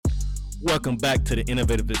Welcome back to the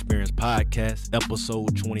Innovative Experience Podcast,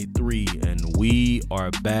 episode 23, and we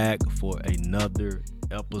are back for another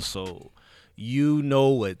episode. You know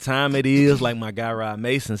what time it is, like my guy Rod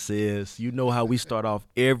Mason says. You know how we start off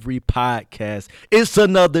every podcast. It's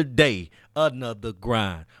another day, another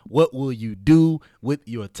grind. What will you do with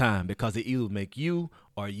your time? Because it either make you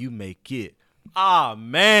or you make it. Ah,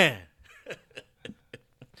 man.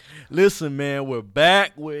 Listen, man, we're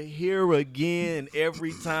back. We're here again.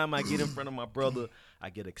 Every time I get in front of my brother, I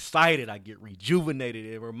get excited. I get rejuvenated.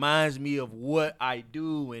 It reminds me of what I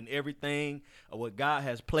do and everything of what God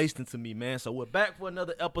has placed into me, man. So we're back for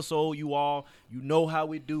another episode, you all. You know how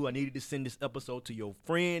we do. I needed to send this episode to your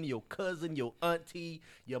friend, your cousin, your auntie,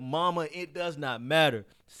 your mama. It does not matter.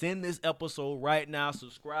 Send this episode right now.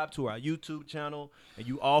 Subscribe to our YouTube channel. And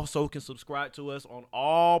you also can subscribe to us on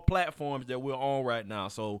all platforms that we're on right now.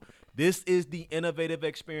 So this is the Innovative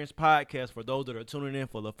Experience Podcast. For those that are tuning in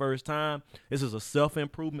for the first time, this is a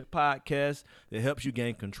self-improvement podcast that helps you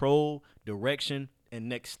gain control, direction, and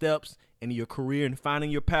next steps in your career and finding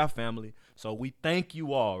your path, family. So we thank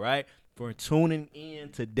you all, right, for tuning in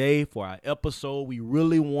today for our episode. We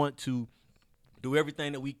really want to do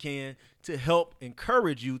everything that we can to help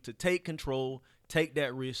encourage you to take control, take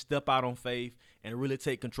that risk, step out on faith, and really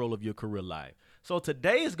take control of your career life. So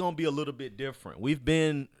today is going to be a little bit different. We've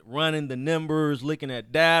been running the numbers, looking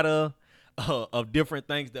at data of different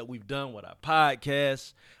things that we've done with our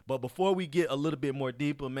podcast. But before we get a little bit more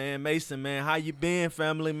deeper, man, Mason, man, how you been,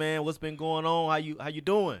 family, man? What's been going on? How you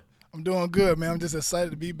doing? I'm doing good, man. I'm just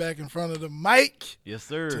excited to be back in front of the mic. Yes,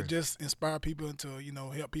 sir. To just inspire people and to,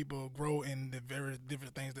 help people grow in the very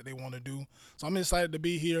different things that they want to do. So I'm excited to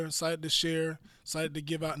be here, excited to share, excited to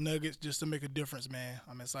give out nuggets just to make a difference, man.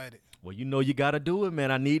 I'm excited. Well, you know you got to do it, man.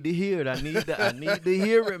 I need to hear it. I need to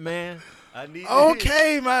hear it, man.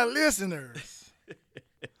 Okay, my listeners.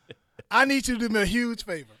 I need you to do me a huge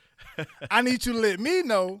favor. I need you to let me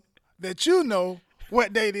know that you know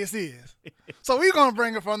what day this is. So we're going to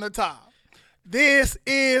bring it from the top. This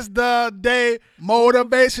is the day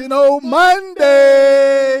Motivational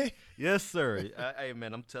Monday. Yes, sir. Hey,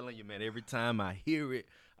 man, I'm telling you, man, every time I hear it,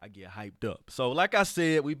 I get hyped up. So like I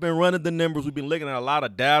said, we've been running the numbers. We've been looking at a lot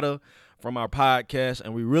of data from our podcast,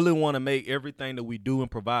 and we really want to make everything that we do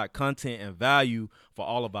and provide content and value for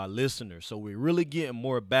all of our listeners. So we're really getting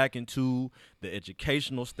more back into the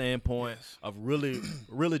educational standpoint of really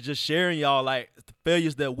just sharing y'all like the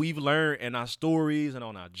failures that we've learned in our stories and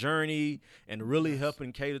on our journey, and really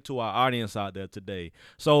helping cater to our audience out there today.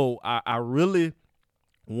 So I really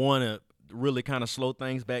want to really kind of slow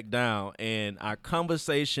things back down, and our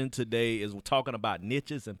conversation today is talking about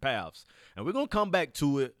niches and paths, and we're going to come back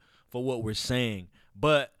to it for what we're saying.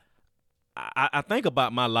 But I think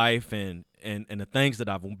about my life and the things that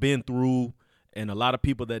I've been through, and a lot of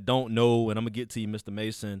people that don't know, and I'm going to get to you, Mr.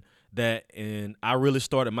 Mason, and I really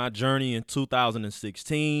started my journey in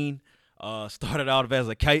 2016, started out as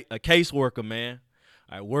a caseworker, man,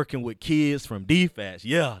 working with kids from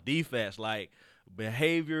DFAS, like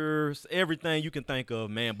behaviors, everything you can think of,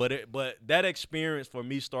 man. But that experience for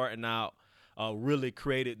me starting out really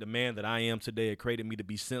created the man that I am today. It created me to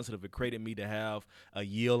be sensitive. It created me to have a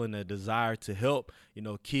yield and a desire to help,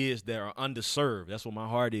 kids that are underserved. That's what my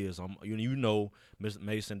heart is. Mr.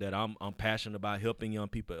 Mason, that I'm passionate about helping young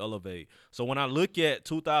people elevate. So when I look at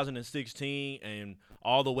 2016 and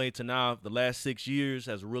all the way to now, the last 6 years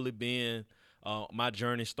has really been my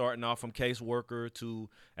journey, starting off from caseworker to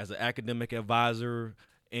as an academic advisor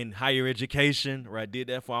in higher education, where I did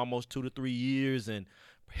that for almost 2 to 3 years and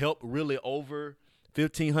helped really over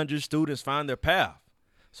 1,500 students find their path.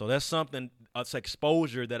 So that's something, it's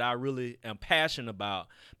exposure that I really am passionate about,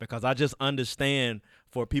 because I just understand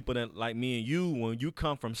for people that like me and you, when you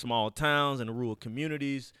come from small towns and rural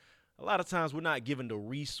communities, a lot of times we're not given the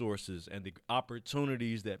resources and the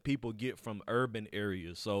opportunities that people get from urban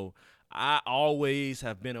areas. So I always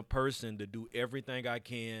have been a person to do everything I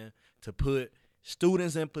can to put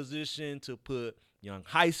students in position, to put young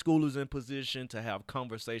high schoolers in position, to have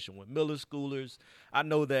conversation with middle schoolers. I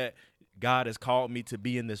know that God has called me to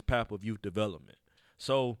be in this path of youth development.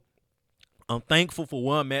 So I'm thankful for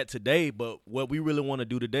where I'm at today, but what we really want to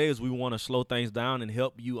do today is we want to slow things down and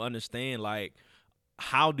help you understand, like,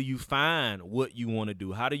 how do you find what you want to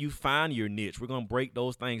do? How do you find your niche? We're going to break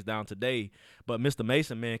those things down today. But Mr.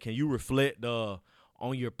 Mason, man, can you reflect on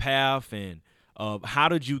your path and how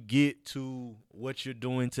did you get to what you're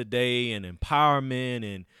doing today, and empowerment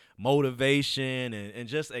and motivation and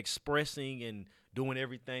just expressing and doing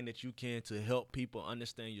everything that you can to help people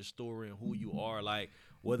understand your story and who you are? Like,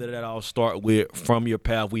 Where did that all start with from your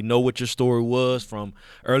path? We know what your story was from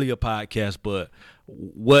earlier podcasts, but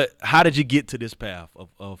how did you get to this path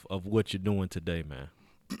of what you're doing today, man?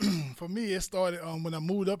 For me, it started when I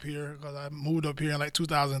moved up here, because I moved up here in like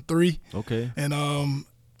 2003. Okay. And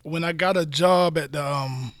when I got a job at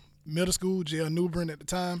the middle school, J.L. Newbern at the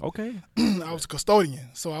time, Okay. I was a custodian,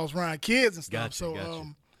 so I was around kids and stuff. Gotcha.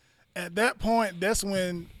 At that point, that's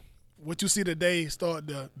when what you see today started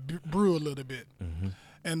to brew a little bit. Mm-hmm.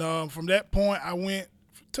 And from that point, I went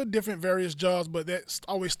to different various jobs, but that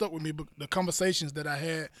always stuck with me. But the conversations that I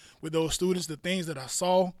had with those students, the things that I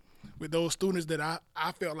saw with those students that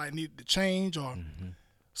I felt like needed to change, or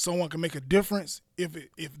someone can make a difference if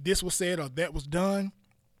this was said or that was done.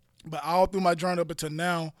 But all through my journey up until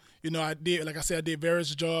now, I did, like I said, I did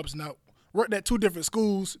various jobs, and I worked at 2 different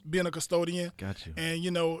schools being a custodian. Gotcha. And,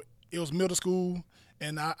 it was middle school,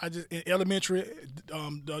 and I just, in elementary,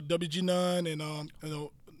 the W.G. Nunn and,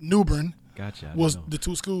 Newbern Gotcha. was the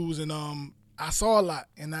 2 schools. And I saw a lot,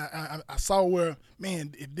 and I saw where,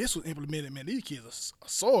 man, if this was implemented, man, these kids are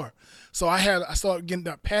sore. So I started getting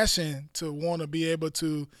that passion to want to be able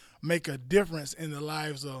to make a difference in the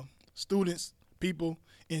lives of students, people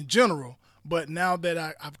in general. But now that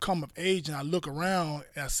I've come of age and I look around,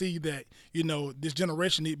 I see that, this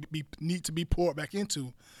generation need to be poured back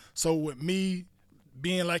into. So with me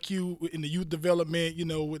being like you in the youth development,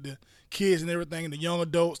 with the kids and everything, and the young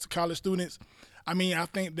adults, the college students, I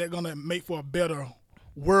think they're going to make for a better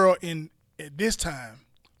world at this time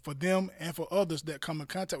for them and for others that come in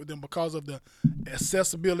contact with them, because of the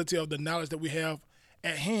accessibility of the knowledge that we have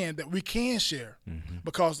at hand that we can share. Mm-hmm.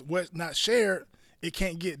 Because what's not shared, it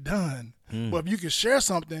can't get done. But if you can share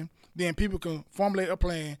something, then people can formulate a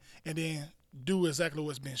plan and then do exactly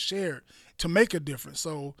what's been shared to make a difference.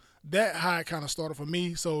 So that how it kind of started for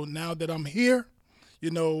me. So now that I'm here,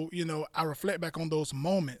 I reflect back on those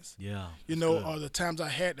moments. Yeah. Or the times I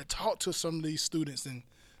had to talk to some of these students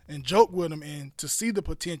and joke with them and to see the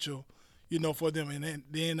potential, for them. And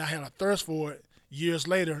then I had a thirst for it years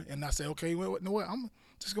later, and I said, okay, well, you know what? I'm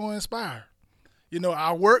just going to inspire.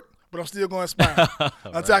 I work, but I'm still going to inspire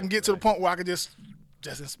until I can get to the point where I can just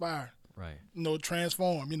inspire. Right.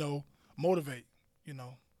 Transform, motivate,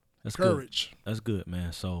 That's courage. Good. That's good,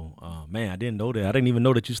 man. So, man, I didn't know that. I didn't even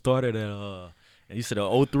know that you started at, and you said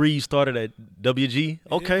 03 you started at WG.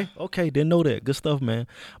 Okay. Yeah. Okay. Didn't know that. Good stuff, man.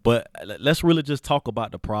 But let's really just talk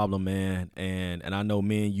about the problem, man. And I know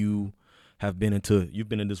me and you you've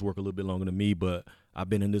been in this work a little bit longer than me, but I've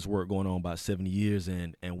been in this work going on about 70 years.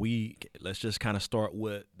 And let's just kind of start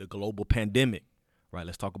with the global pandemic, right?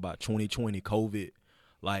 Let's talk about 2020, COVID.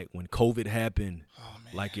 Like when COVID happened,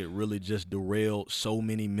 like it really just derailed so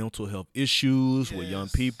many mental health issues with young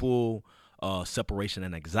people, separation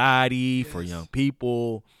and anxiety for young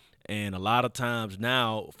people. And a lot of times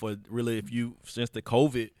now since the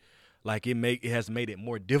COVID, like it has made it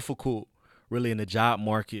more difficult really in the job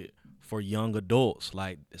market for young adults,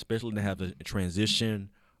 like especially to have a transition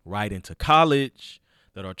right into college,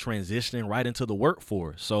 that are transitioning right into the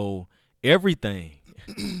workforce. So everything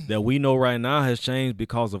that we know right now has changed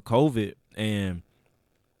because of COVID. And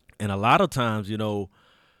a lot of times,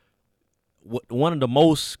 one of the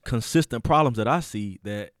most consistent problems that I see,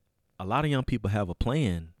 that a lot of young people have a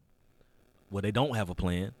plan. Well, they don't have a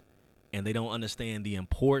plan, and they don't understand the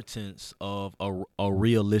importance of a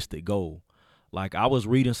realistic goal. Like I was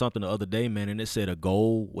reading something the other day, man, and it said a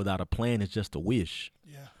goal without a plan is just a wish.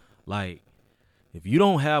 Yeah. Like if you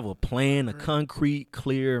don't have a plan, a concrete,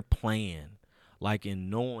 clear plan, like in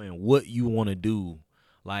knowing what you want to do,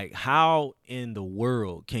 like how in the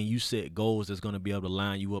world can you set goals that's going to be able to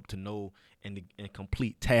line you up to know and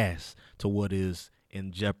complete tasks to what is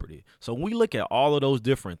in jeopardy? So when we look at all of those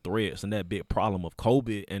different threats and that big problem of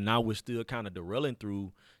COVID, and now we're still kind of derailing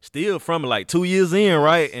through, still from like 2 years in,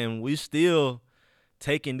 right? And we still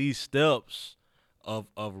taking these steps of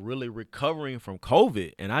really recovering from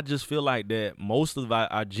COVID. And I just feel like that most of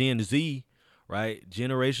our Gen Z, right,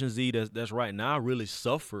 Generation Z that's right now really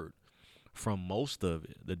suffered from most of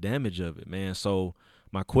it, the damage of it, man. So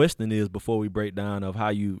my question is, before we break down of how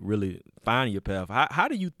you really find your path, how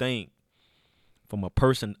do you think from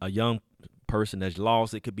a young person that's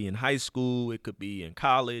lost, it could be in high school, it could be in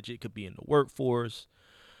college, it could be in the workforce,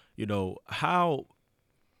 how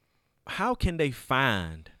can they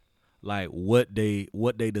find like what they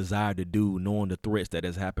desire to do, knowing the threats that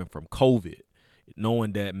has happened from COVID,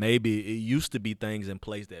 knowing that maybe it used to be things in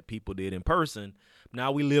place that people did in person.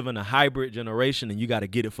 Now we live in a hybrid generation, and you got to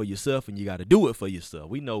get it for yourself, and you got to do it for yourself.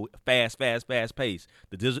 We know fast pace,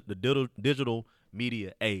 the digital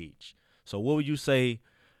media age. So what would you say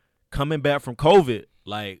coming back from COVID,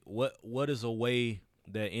 like what is a way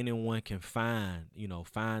that anyone can find,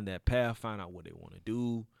 find that path, find out what they want to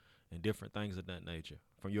do, and different things of that nature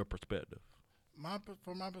from your perspective?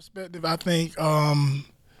 From my perspective, I think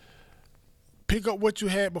pick up what you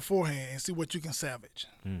had beforehand and see what you can salvage.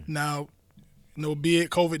 Now, be it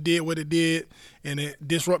COVID did what it did, and it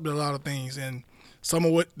disrupted a lot of things. And some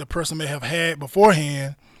of what the person may have had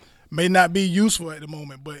beforehand may not be useful at the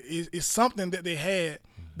moment, but it's something that they had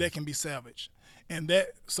that can be salvaged. And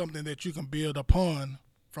that's something that you can build upon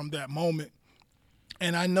from that moment.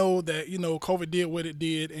 And I know that, COVID did what it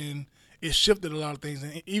did, and it shifted a lot of things.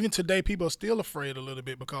 And even today, people are still afraid a little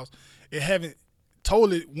bit because it haven't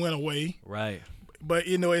totally went away. Right. But,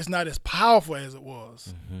 it's not as powerful as it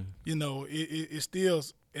was. It still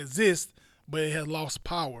exists, but it has lost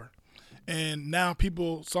power. And now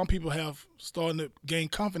some people have started to gain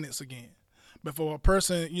confidence again. But for a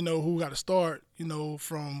person, who got to start,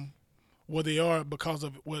 from where they are because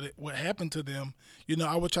of what happened to them,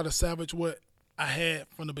 I would try to salvage what I had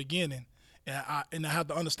from the beginning. And I have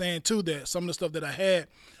to understand too that some of the stuff that I had,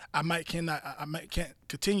 I might can't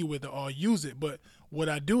continue with it or use it. But what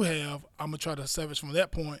I do have, I'm gonna try to salvage from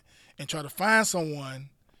that point and try to find someone,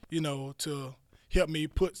 to help me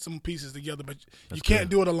put some pieces together. But you can't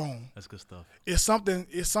do it alone. That's good stuff. It's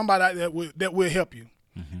somebody out there that will help you.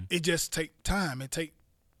 It just take time and take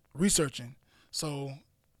researching. So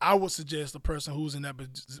I would suggest the person who's in that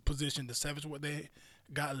position to salvage what they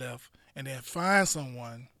got left and then find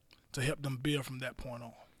someone to help them build from that point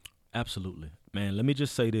on. Absolutely. Man, let me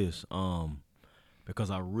just say this, because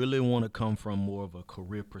I really want to come from more of a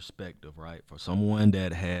career perspective, right? For someone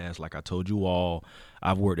that has, like I told you all,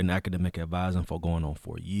 I've worked in academic advising for going on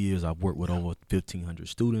 4 years. I've worked with over 1,500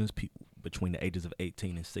 students between the ages of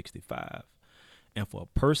 18 and 65. And for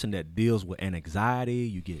a person that deals with an anxiety,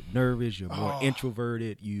 you get nervous, you're more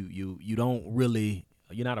introverted, you don't really,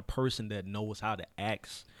 you're not a person that knows how to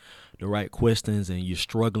ask the right questions, and you're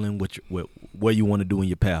struggling with what you want to do in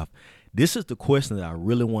your path. This is the question that I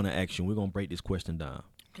really want to ask you, and we're going to break this question down.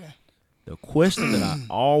 Okay. The question that I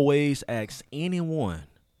always ask anyone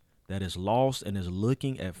that is lost and is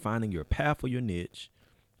looking at finding your path or your niche,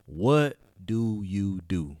 what do you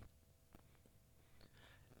do?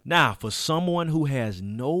 Now, for someone who has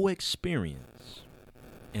no experience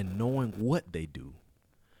in knowing what they do,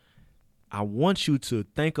 I want you to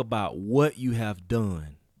think about what you have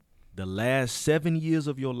done the last 7 years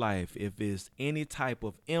of your life. If it's any type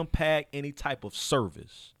of impact, any type of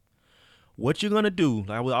service, what you're going to do,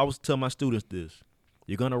 I always tell my students this,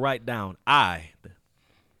 you're going to write down I,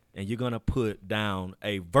 and you're going to put down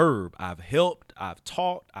a verb. I've helped, I've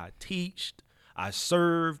taught, I teached, I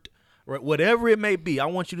served, right? Whatever it may be. I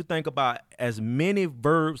want you to think about as many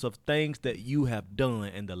verbs of things that you have done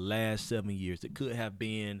in the last 7 years. It could have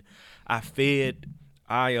been I fed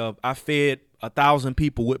 1,000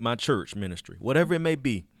 people with my church ministry, whatever it may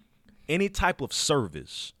be, any type of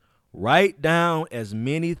service. Write down as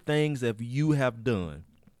many things that you have done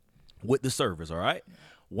with the service, all right?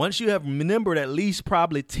 Once you have remembered at least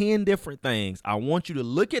probably 10 different things, I want you to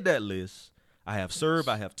look at that list. I have served,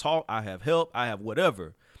 I have taught, I have helped, I have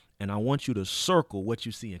whatever, and I want you to circle what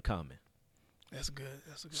you see in common. That's good.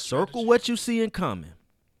 That's a good Circle strategy. what you see in common.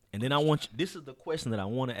 And then I want you, this is the question that I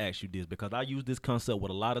want to ask you this, because I use this concept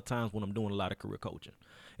with a lot of times when I'm doing a lot of career coaching.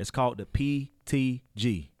 It's called the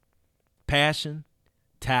PTG. Passion,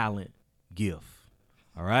 talent, gift.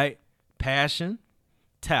 All right? Passion,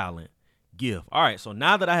 talent, gift. All right, so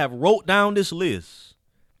now that I have wrote down this list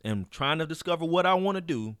and trying to discover what I want to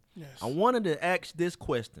do, Yes. I wanted to ask this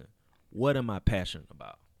question. What am I passionate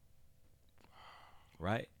about?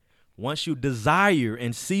 Right? Once you desire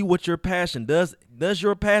and see what your passion does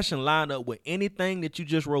your passion line up with anything that you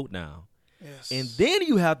just wrote down? Yes. And then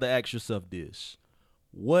you have to ask yourself this.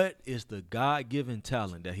 What is the God-given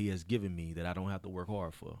talent that he has given me that I don't have to work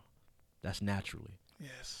hard for? That's naturally.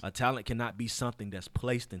 Yes. A talent cannot be something that's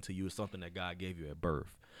placed into you. It's something that God gave you at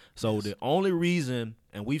birth. So the only reason,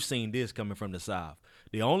 and we've seen this coming from the South,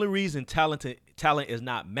 the only reason talent is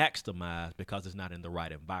not maximized because it's not in the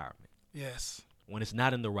right environment. Yes. When it's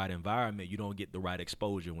not in the right environment, you don't get the right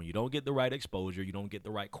exposure. When you don't get the right exposure, you don't get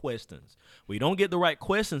the right questions. When you don't get the right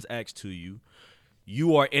questions asked to you,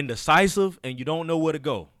 you are indecisive and you don't know where to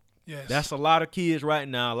go. Yes. That's a lot of kids right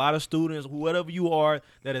now, a lot of students, whatever you are,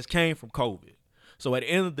 that has came from COVID. So at the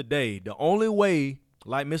end of the day, the only way,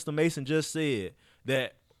 like Mr. Mason just said,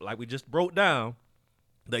 that like we just broke down,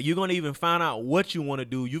 that you're going to even find out what you want to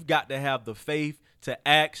do, you've got to have the faith to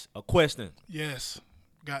ask a question. Yes.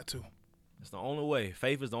 Got to. It's the only way.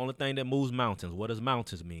 Faith is the only thing that moves mountains. What does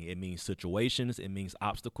mountains mean? It means situations. It means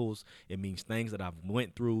obstacles. It means things that I've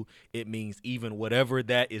went through. It means even whatever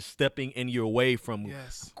that is stepping in your way from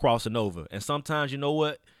crossing over. And sometimes, you know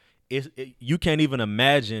what? You can't even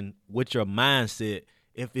imagine with your mindset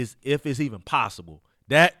if it's even possible.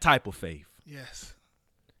 That type of faith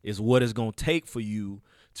is what it's going to take for you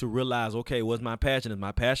to realize, okay, what's my passion? Is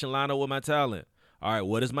my passion line up with my talent? All right,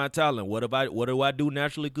 what is my talent? What do I do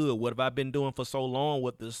naturally good? What have I been doing for so long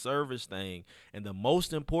with the service thing? And the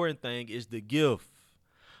most important thing is the gift.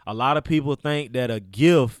 A lot of people think that a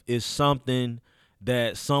gift is something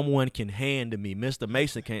that someone can hand to me. Mr.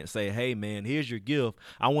 Mason can't say, hey, man, here's your gift.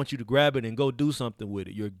 I want you to grab it and go do something with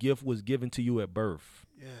it. Your gift was given to you at birth.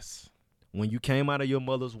 Yes. When you came out of your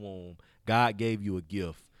mother's womb, God gave you a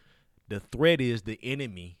gift. The threat is the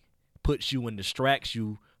enemy puts you and distracts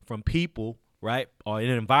you from people, right? Or an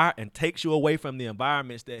environment, and takes you away from the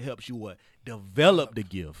environments that helps you develop the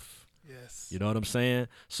gift. Yes. You know what I'm saying?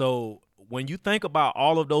 So when you think about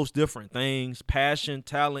all of those different things, passion,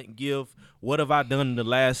 talent, gift, what have I done in the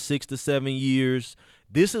last 6 to 7 years?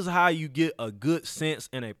 This is how you get a good sense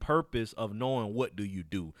and a purpose of knowing what do you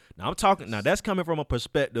do. Now now that's coming from a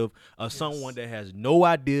perspective of someone that has no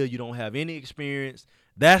idea, you don't have any experience.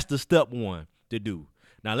 That's the step one to do.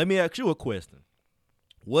 Now let me ask you a question.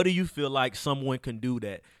 What do you feel like someone can do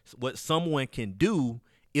what someone can do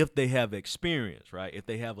if they have experience, right? If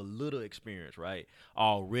they have a little experience, right,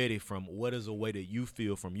 already, from what is a way that you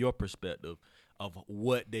feel from your perspective of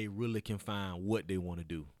what they really can find, what they want to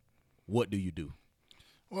do? What do you do?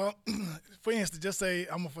 Well, for instance, just say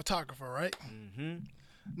I'm a photographer, right? Mm-hmm.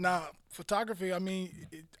 Now, photography, I'm a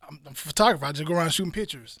photographer. I just go around shooting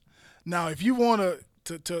pictures. Now, if you want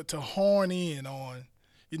to hone in on,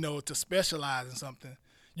 to specialize in something,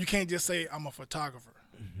 you can't just say I'm a photographer.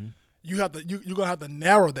 Mm-hmm. You're gonna have to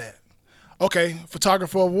narrow that. Okay,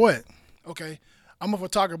 photographer of what? Okay, I'm a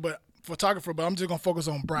photographer, but I'm just gonna focus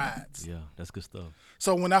on brides. Yeah, that's good stuff.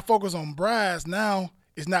 So when I focus on brides, now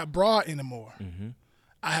it's not broad anymore. Mm-hmm.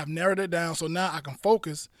 I have narrowed it down, so now I can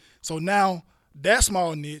focus. So now that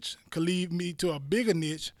small niche could lead me to a bigger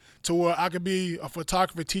niche, to where I could be a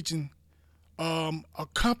photographer teaching a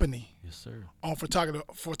company, yes, sir, on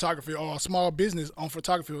photography, or a small business on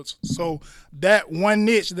photography. So that one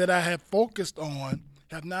niche that I have focused on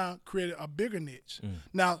have now created a bigger niche.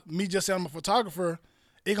 Now, me just saying I'm a photographer,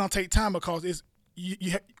 it's gonna take time, because it's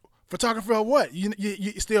photographer of what? You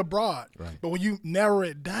still broad, right? But when you narrow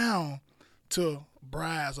it down to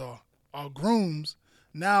brides or grooms,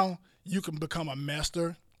 now you can become a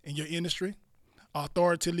master in your industry,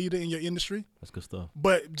 authority leader in your industry. That's good stuff.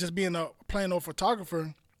 But just being a plain old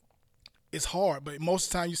photographer, it's hard. But most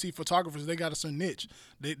of the time you see photographers, they got a certain niche.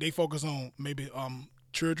 They focus on maybe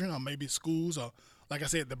children, or maybe schools, or, like I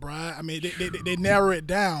said, the bride. I mean, they narrow it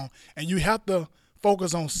down, and you have to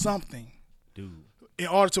focus on something, dude, in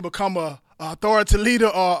order to become a authority leader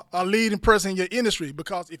or a leading person in your industry.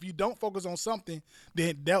 Because if you don't focus on something,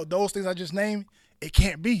 then those things I just named, it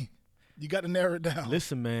can't be. You got to narrow it down.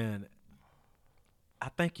 Listen, man, I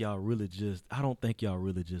don't think y'all really just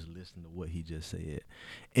listen to what he just said.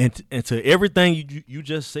 And to everything you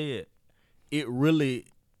just said, it really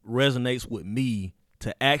resonates with me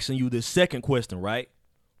to asking you this second question, right?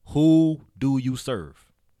 Who do you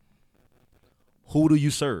serve? Who do you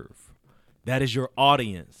serve? That is your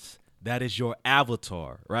audience. That is your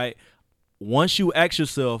avatar, right? Once you ask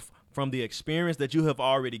yourself, from the experience that you have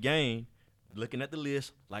already gained, looking at the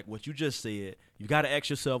list, like what you just said, you got to ask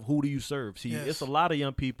yourself, who do you serve? See, It's a lot of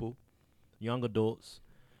young people, young adults,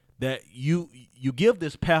 that you give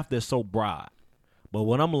this path that's so broad. But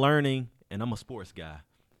what I'm learning, and I'm a sports guy,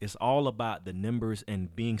 it's all about the numbers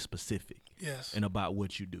and being specific. Yes. And about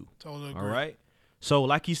what you do. Totally agree. All right? So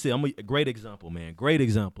like you said, I'm a great example, man. Great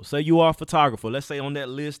example. Say you are a photographer. Let's say on that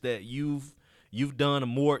list that you've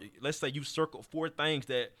done let's say you've circled 4 things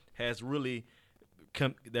that has really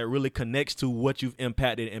that really connects to what you've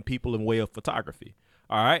impacted in people in way of photography.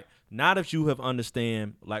 All right. Now that you have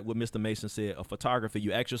understand, like what Mr. Mason said, a photographer,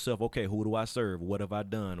 you ask yourself, okay, who do I serve? What have I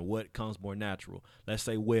done? What comes more natural? Let's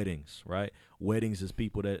say weddings, right? Weddings is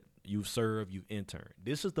people that you've served, you've interned.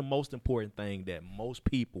 This is the most important thing that most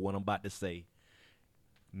people, what I'm about to say,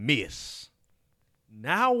 miss.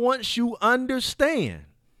 Now, once you understand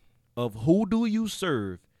of who do you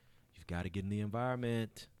serve, you've got to get in the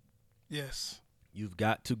environment. Yes. You've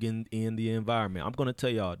got to get in the environment. I'm going to tell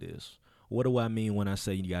y'all this. What do I mean when I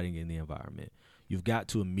say you got to get in the environment? You've got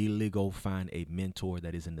to immediately go find a mentor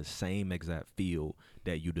that is in the same exact field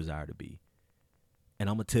that you desire to be. And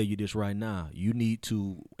I'm going to tell you this right now. You need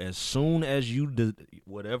to, as soon as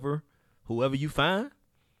whoever you find,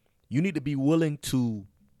 You need to be willing to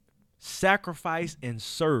sacrifice and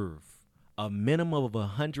serve a minimum of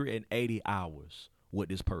 180 hours with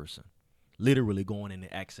this person. Literally going in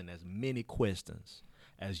and asking as many questions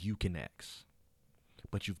as you can ask.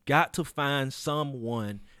 But you've got to find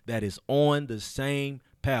someone that is on the same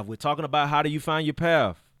path. We're talking about how do you find your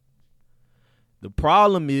path. The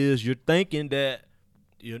problem is you're thinking that,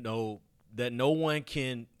 that no one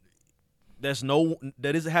can,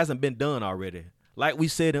 that it hasn't been done already. Like we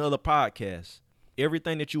said in other podcasts,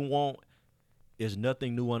 everything that you want is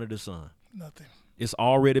nothing new under the sun. Nothing. It's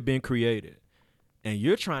already been created. And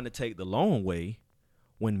you're trying to take the long way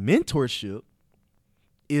when mentorship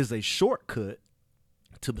is a shortcut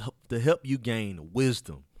to help you gain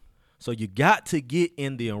wisdom. So you got to get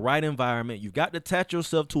in the right environment. You've got to attach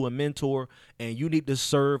yourself to a mentor, and you need to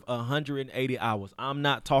serve 180 hours. I'm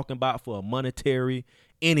not talking about for a monetary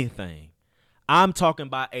anything. I'm talking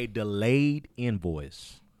about a delayed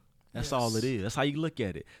invoice. That's all it is. That's how you look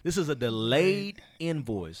at it. This is a delayed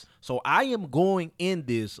invoice. So I am going in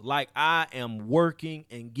this like I am working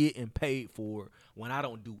and getting paid for when I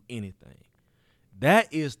don't do anything.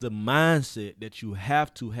 That is the mindset that you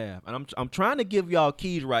have to have. And I'm trying to give y'all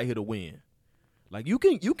keys right here to win. Like you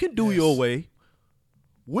can do your way.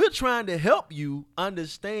 We're trying to help you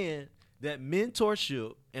understand that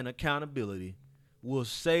mentorship and accountability will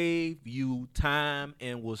save you time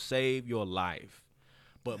and will save your life.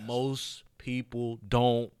 But most people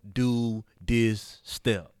don't do this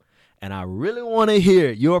step. And I really want to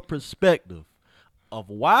hear your perspective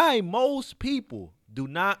of why most people do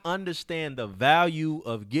not understand the value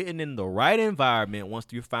of getting in the right environment once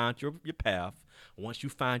you find your path, once you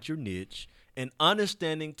find your niche, and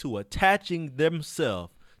understanding to attaching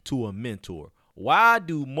themselves to a mentor. Why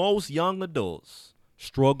do most young adults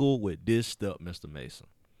struggle with this step, Mr. Mason?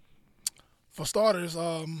 For starters,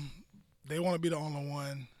 they want to be the only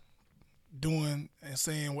one doing and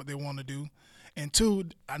saying what they want to do. And two,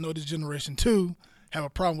 I know this generation too have a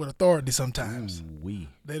problem with authority sometimes.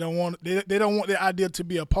 They don't want their idea to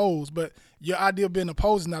be opposed, but your idea of being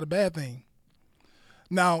opposed is not a bad thing.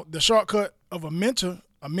 Now, the shortcut of a mentor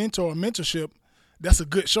or mentorship, that's a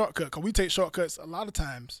good shortcut because we take shortcuts a lot of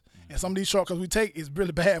times. And some of these shortcuts we take is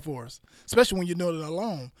really bad for us, especially when you're doing it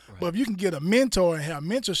alone. Right. But if you can get a mentor and have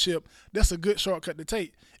mentorship, that's a good shortcut to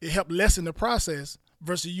take. It helps lessen the process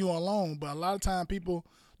versus you alone. But a lot of times people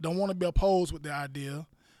don't want to be opposed with their idea.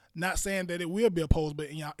 Not saying that it will be opposed, but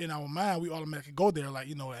in our mind, we automatically go there like,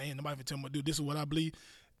 ain't nobody can tell me what to do. This is what I believe.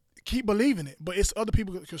 Keep believing it. But it's other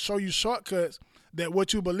people that can show you shortcuts that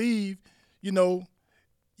what you believe,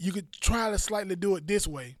 you could try to slightly do it this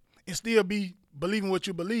way and still be believing what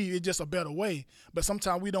you believe. It's just a better way. But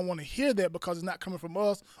sometimes we don't want to hear that because it's not coming from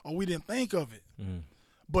us or we didn't think of it.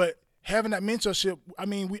 But having that mentorship,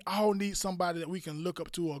 we all need somebody that we can look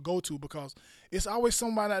up to or go to because it's always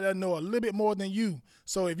somebody that know a little bit more than you.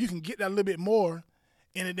 So if you can get that a little bit more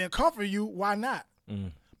and it didn't come from you, why not?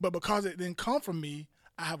 But because it didn't come from me,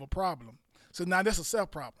 I have a problem. So now that's a self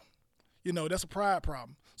problem. That's a pride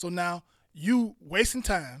problem. So now you wasting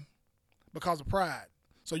time because of pride.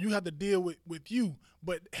 So you have to deal with you.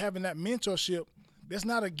 But having that mentorship, that's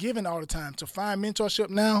not a given all the time. To find mentorship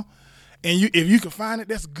now, and if you can find it,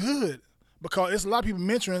 that's good because it's a lot of people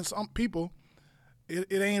mentoring some people.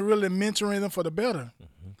 It ain't really mentoring them for the better.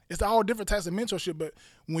 It's all different types of mentorship. But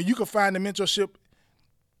when you can find the mentorship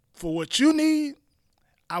for what you need,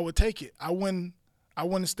 I would take it. I wouldn't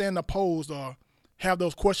stand opposed or have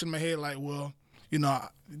those questions in my head like, well,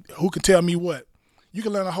 who can tell me what? You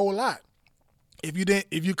can learn a whole lot. If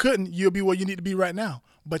you couldn't, you'll be where you need to be right now.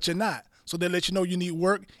 But you're not. So they let you know you need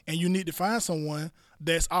work and you need to find someone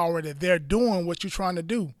that's already there doing what you're trying to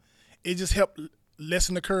do. It just helps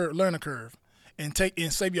lessen the curve, learn the curve, and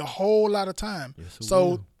save you a whole lot of time. Yes,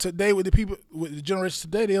 so today with the generation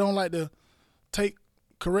today, they don't like to take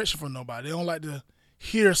correction from nobody. They don't like to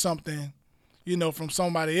hear something, from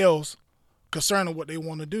somebody else concerning what they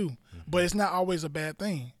want to do. But it's not always a bad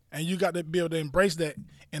thing. And you got to be able to embrace that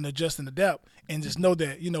and adjust and adapt and just know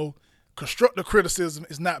that, constructive criticism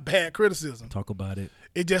is not bad criticism. Talk about it.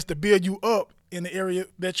 It's just to build you up in the area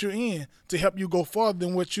that you're in to help you go farther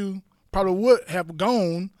than what you probably would have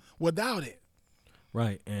gone without it.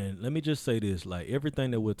 Right. And let me just say this, like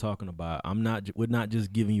everything that we're talking about, we're not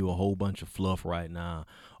just giving you a whole bunch of fluff right now.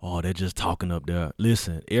 Oh, they're just talking up there.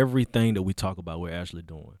 Listen, everything that we talk about, we're actually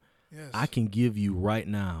doing. Yes. I can give you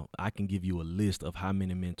a list of how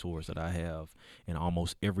many mentors that I have in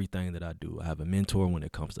almost everything that I do. I have a mentor when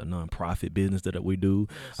it comes to nonprofit business that we do.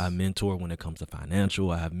 Yes. I have a mentor when it comes to financial.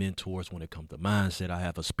 I have mentors when it comes to mindset. I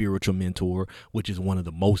have a spiritual mentor, which is one of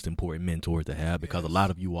the most important mentors to have because a lot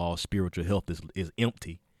of you all spiritual health is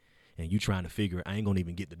empty. and you trying to figure, I ain't gonna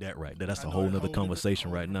even get to that right. That's a whole nother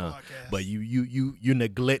conversation right now. Podcast. But you're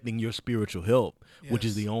neglecting your spiritual help, which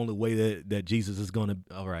is Yes. the only way that Jesus is gonna,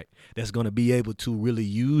 all right, that's gonna be able to really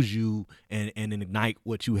use you and ignite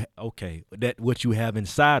what you what you have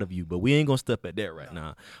inside of you. But we ain't gonna step at that right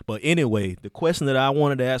now. But anyway, the question that I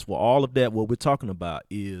wanted to ask for all of that, what we're talking about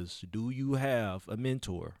is, do you have a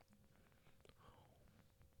mentor?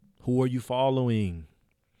 Who are you following?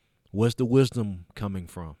 Where's the wisdom coming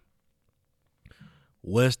from?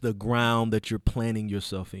 What's the ground that you're planting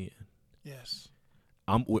yourself in? Yes.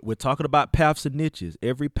 We're talking about paths and niches.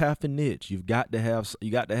 Every path and niche, you got to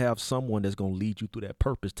have someone that's gonna lead you through that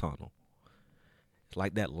purpose tunnel. It's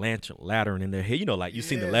like that lantern in their head. You know, like you've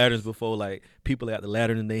seen the lanterns before. Like people got the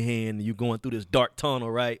lantern in their hand, and you're going through this dark tunnel,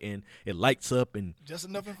 right? And it lights up, and Just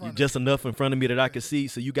enough in front. just enough in front of me that I can see.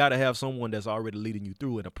 So you got to have someone that's already leading you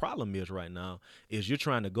through. And the problem is right now is you're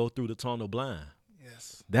trying to go through the tunnel blind.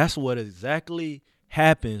 Yes. That's what exactly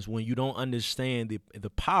happens when you don't understand the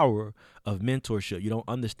power of mentorship. You don't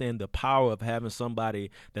understand the power of having somebody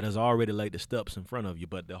that has already laid the steps in front of you.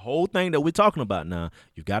 But the whole thing that we're talking about now,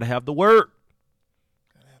 you've got to have the work.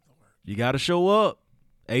 You got to show up.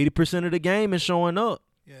 80% of the game is showing up.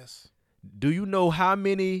 Yes. Do you know how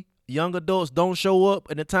many young adults don't show up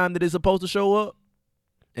in the time that they're supposed to show up?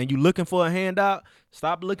 And you looking for a handout?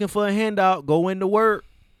 Stop looking for a handout. Go into work.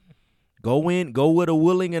 Go with a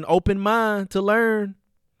willing and open mind to learn.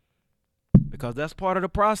 Because that's part of the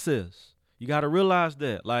process. You got to realize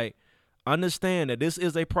that. Like, understand that this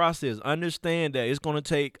is a process. Understand that it's going to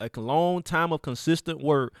take a long time of consistent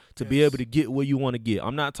work to be able to get where you want to get.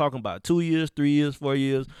 I'm not talking about 2 years, 3 years, 4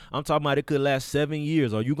 years. I'm talking about it could last 7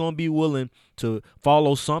 years. Are you going to be willing to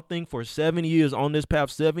follow something for 7 years on this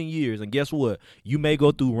path, 7 years? And guess what? You may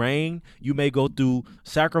go through rain. You may go through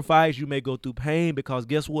sacrifice. You may go through pain, because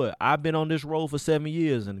guess what? I've been on this road for 7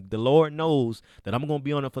 years, and the Lord knows that I'm going to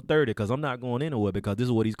be on it for 30, because I'm not going anywhere, because this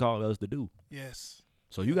is what he's called us to do. Yes.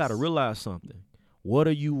 So you got to realize something. What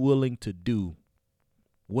are you willing to do?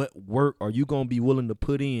 What work are you going to be willing to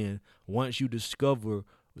put in once you discover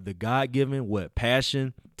the God-given,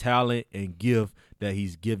 passion, talent, and gift that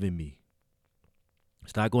he's given me?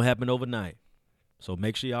 It's not going to happen overnight. So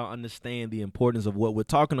make sure y'all understand the importance of what we're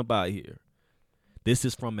talking about here. This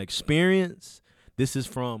is from experience. This is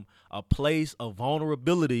from a place of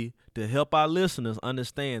vulnerability to help our listeners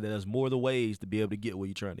understand that there's more the ways to be able to get where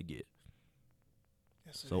you're trying to get.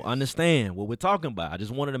 So understand what we're talking about. I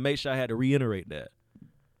just wanted to make sure I had to reiterate that.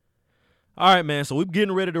 All right, man. So we're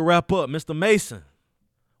getting ready to wrap up. Mr. Mason,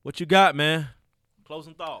 what you got, man?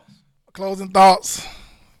 Closing thoughts. Closing thoughts.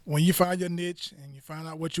 When you find your niche and you find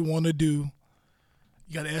out what you want to do,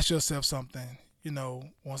 you got to ask yourself something. You know,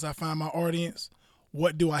 once I find my audience,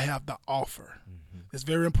 what do I have to offer? Mm-hmm. It's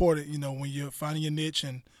very important, you know, when you're finding your niche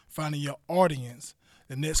and finding your audience,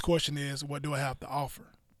 the next question is, what do I have to offer?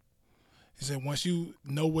 He said, once you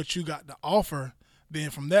know what you got to offer, then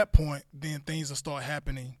from that point, then things will start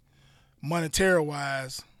happening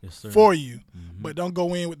monetary-wise for you. Mm-hmm. But don't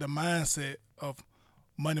go in with the mindset of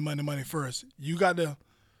money, money, money first. You got to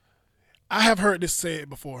 – I have heard this said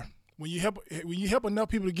before. When you help enough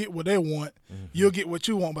people to get what they want, mm-hmm. you'll get what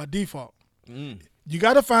you want by default. Mm. You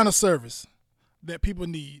got to find a service that people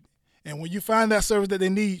need. And when you find that service that they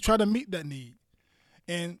need, try to meet that need.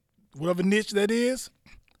 And whatever niche that is,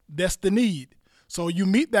 that's the need. So you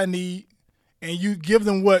meet that need and you give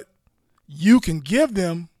them what you can give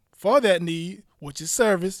them for that need, which is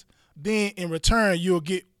service. Then in return, you'll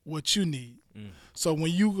get what you need. Mm. So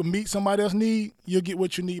when you meet somebody else's need, you'll get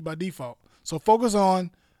what you need by default. So focus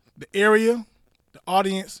on the area, the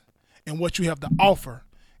audience, and what you have to offer.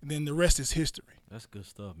 And then the rest is history. That's good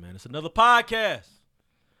stuff, man. It's another podcast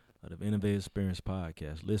of the Innovative Experience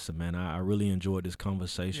Podcast. Listen, man, I really enjoyed this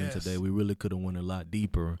conversation today. We really could have went a lot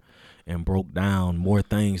deeper and broke down more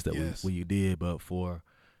things that we did. But for,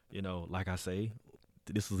 you know, like I say,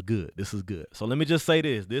 this is good. This is good. So let me just say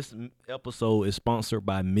this. This episode is sponsored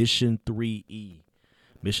by Mission 3E.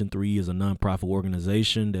 Mission 3 is a nonprofit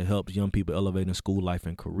organization that helps young people elevate in school life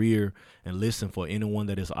and career. And listen, for anyone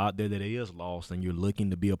that is out there that is lost and you're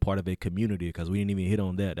looking to be a part of a community, because we didn't even hit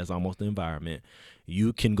on that. That's almost the environment.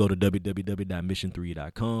 You can go to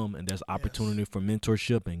www.mission3.com, and there's opportunity for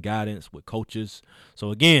mentorship and guidance with coaches.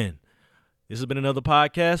 So, again, this has been another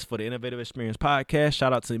podcast for the Innovative Experience Podcast.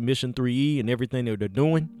 Shout out to Mission 3E and everything that they're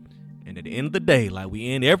doing. And at the end of the day, like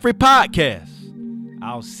we end every podcast,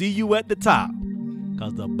 I'll see you at the top.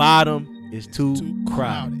 Because the bottom is too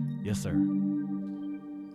crowded. Yes, sir.